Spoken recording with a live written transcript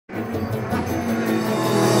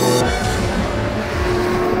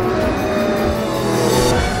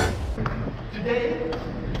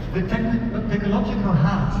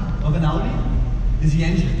is the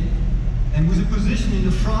engine. And with a position in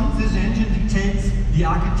the front, this engine dictates the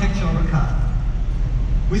architecture of a car.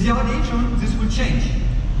 With the Audi e-tron, this will change,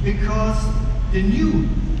 because the new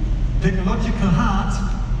technological heart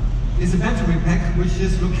is a battery pack which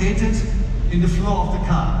is located in the floor of the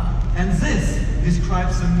car. And this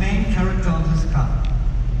describes the main character of this car.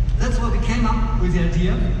 That's why we came up with the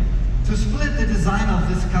idea to split the design of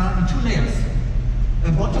this car in 2 layers.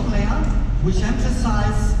 A bottom layer, which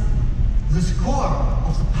emphasizes the core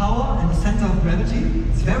of the power and the center of gravity.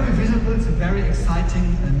 It's very visible, it's a very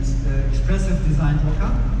exciting and expressive designed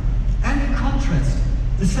rocker. And in contrast,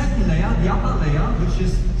 the second layer, the upper layer, which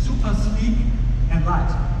is super sleek and light.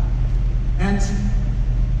 And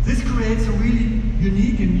this creates a really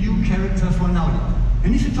unique and new character for an Audi.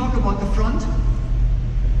 And if you talk about the front,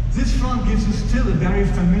 this front gives you still a very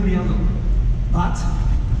familiar look. But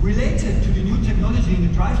related to the new technology in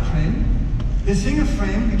the drivetrain, the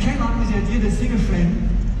Singleframe, we came up with the idea that Singleframe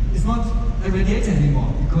is not a radiator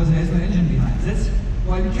anymore because there is no engine behind. That's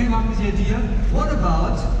why we came up with the idea, what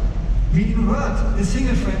about we invert the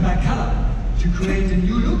Singleframe by color to create a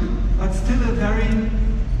new look, but still a very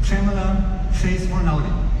familiar face for an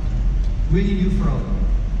Audi. Really new for Audi.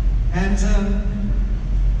 And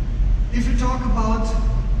if you talk about,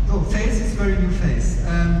 face is very new face.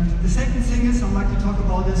 The second thing is I'd like to talk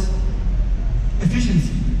about is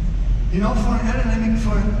efficiency. You know, for an aerodynamic,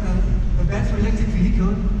 for a battery electric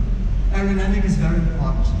vehicle, aerodynamic is very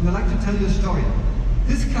important. And I'd like to tell you a story.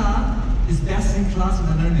 This car is best in class in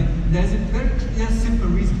aerodynamic. There's a very clear, simple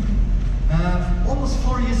reason. Almost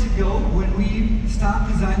 4 years ago, when we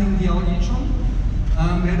started designing the Audi e-tron,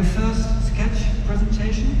 we had a first sketch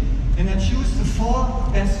presentation, and I chose the 4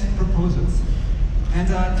 best proposals.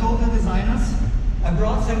 And I told the designers, I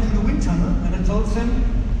brought them to the wind tunnel, and I told them,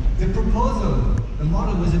 the proposal, the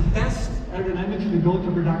model with the best aerodynamics will go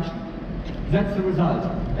to production. That's the result,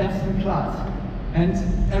 best in class. And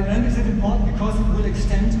aerodynamics is important because it will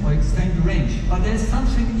extend the range. But there's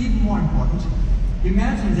something even more important.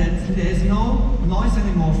 Imagine that there is no noise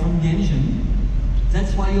anymore from the engine.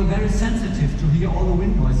 That's why you're very sensitive to hear all the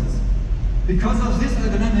wind noises. Because of this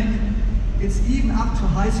aerodynamic, it's even up to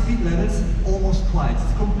high speed levels almost quiet.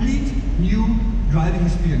 It's a complete new driving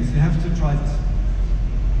experience. You have to try this.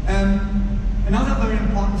 Another very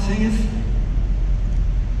important thing is,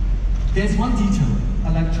 there's one detail I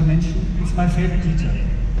like to mention. It's my favorite detail.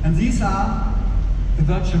 And these are the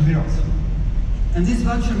virtual mirrors. And these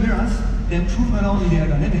virtual mirrors, they improve not only the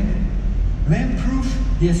aerodynamic, they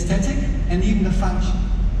improve the aesthetic and even the function.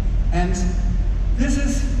 And this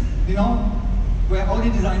is, you know, where Audi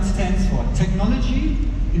design stands for. Technology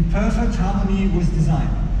in perfect harmony with design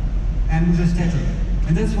and with aesthetic.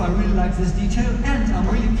 And that's why I really like this detail, and I'm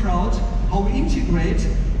really proud how we integrate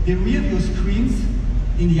the rear view screens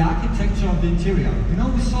in the architecture of the interior. You know,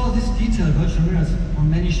 we saw this detail, virtual mirrors, on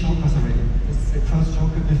many Showcars already. It's the first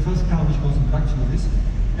Showcar, the first car which goes in production with this.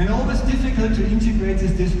 And always difficult to integrate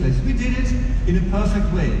these displays. We did it in a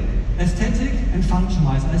perfect way. Aesthetic and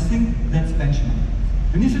function-wise, I think that's benchmark.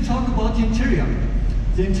 And if you talk about the interior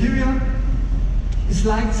is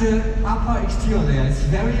like the upper exterior layer. It's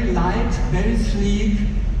very light, very sleek,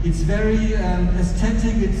 it's very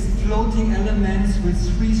aesthetic, it's floating elements with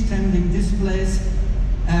freestanding displays.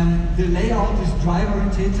 The layout is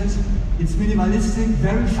drive-oriented, it's minimalistic,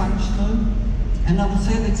 very functional, and I would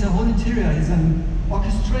say that the whole interior is an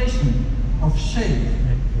orchestration of shape,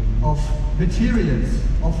 of materials,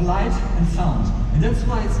 of light and sound. And that's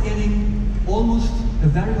why it's getting almost a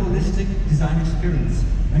very holistic design experience.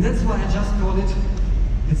 And that's why I just call it,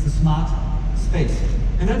 it's a smart space.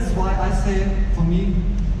 And that's why I say, for me,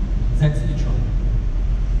 that's e-tron.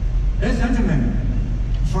 Ladies and gentlemen,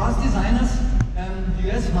 for us designers, the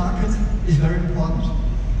US market is very important,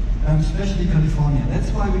 especially California. That's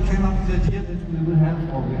why we came up with the idea that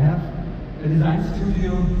we have a design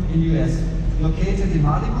studio in the US, located in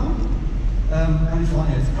Malibu,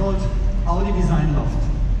 California. It's called Audi Design Loft.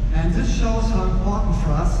 And this shows how important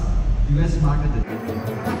for us the US market is.